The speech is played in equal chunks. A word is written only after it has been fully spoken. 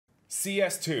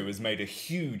CS2 has made a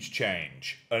huge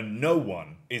change, and no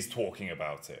one is talking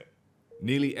about it.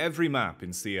 Nearly every map in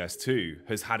CS2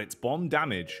 has had its bomb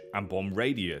damage and bomb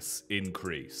radius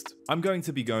increased. I'm going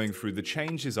to be going through the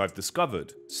changes I've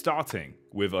discovered, starting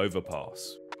with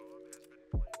Overpass.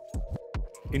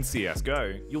 In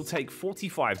CSGO, you'll take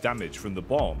 45 damage from the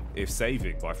bomb if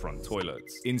saving by front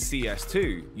toilets. In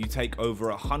CS2, you take over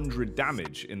 100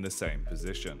 damage in the same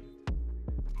position.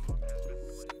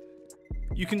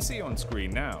 You can see on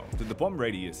screen now that the bomb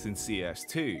radius in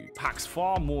CS2 packs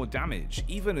far more damage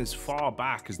even as far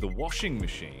back as the washing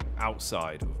machine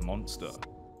outside of Monster.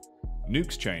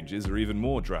 Nuke's changes are even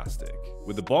more drastic,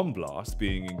 with the bomb blast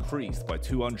being increased by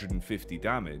 250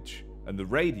 damage and the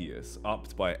radius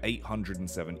upped by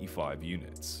 875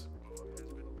 units.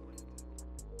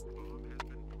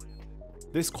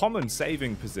 This common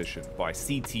saving position by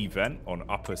CT vent on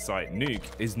upper site Nuke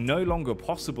is no longer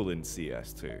possible in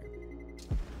CS2.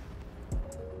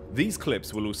 These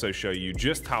clips will also show you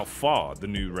just how far the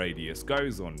new radius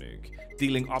goes on Nuke,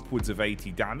 dealing upwards of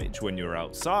 80 damage when you're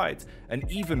outside, and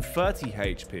even 30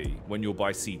 HP when you're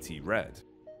by CT red.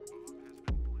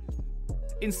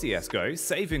 In CSGO,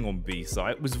 saving on B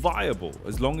site was viable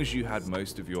as long as you had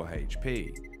most of your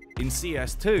HP. In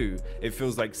CS2, it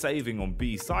feels like saving on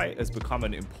B site has become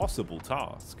an impossible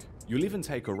task. You'll even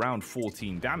take around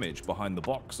 14 damage behind the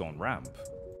box on ramp.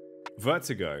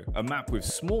 Vertigo, a map with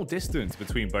small distance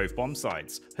between both bomb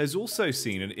sites, has also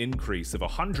seen an increase of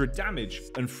 100 damage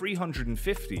and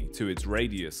 350 to its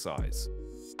radius size.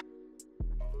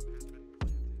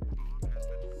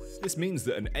 This means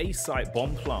that an A-site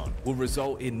bomb plant will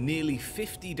result in nearly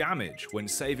 50 damage when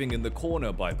saving in the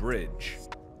corner by bridge.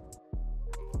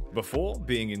 Before,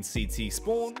 being in CT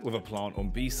spawn with a plant on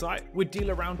B-site would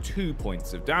deal around 2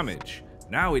 points of damage.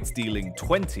 Now it's dealing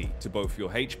 20 to both your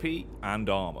HP and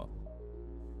armor.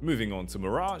 Moving on to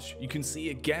Mirage, you can see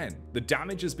again, the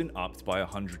damage has been upped by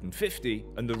 150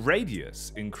 and the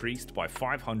radius increased by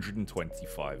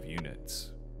 525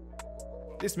 units.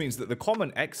 This means that the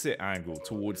common exit angle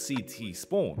towards CT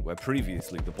spawn, where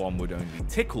previously the bomb would only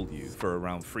tickle you for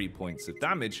around 3 points of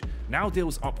damage, now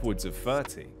deals upwards of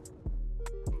 30.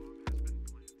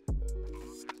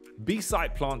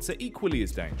 B-site plants are equally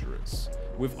as dangerous,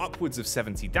 with upwards of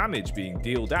 70 damage being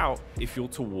dealt out if you're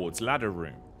towards ladder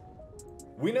room.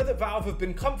 We know that Valve have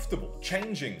been comfortable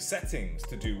changing settings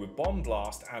to do with bomb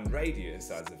blast and radius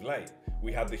as of late.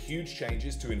 We had the huge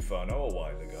changes to Inferno a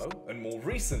while ago, and more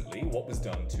recently what was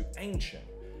done to Ancient.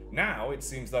 Now it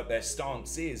seems like their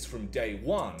stance is from day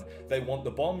one, they want the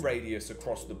bomb radius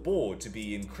across the board to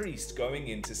be increased going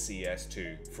into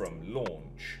CS2 from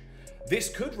launch. This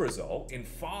could result in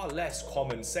far less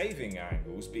common saving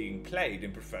angles being played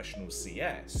in professional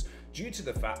CS, due to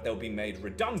the fact they'll be made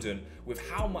redundant with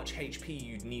how much HP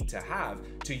you'd need to have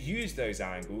to use those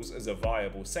angles as a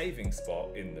viable saving spot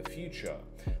in the future.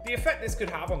 The effect this could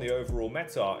have on the overall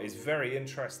meta is very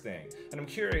interesting, and I'm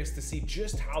curious to see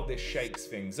just how this shakes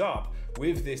things up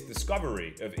with this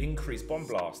discovery of increased bomb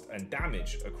blast and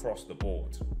damage across the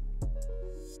board.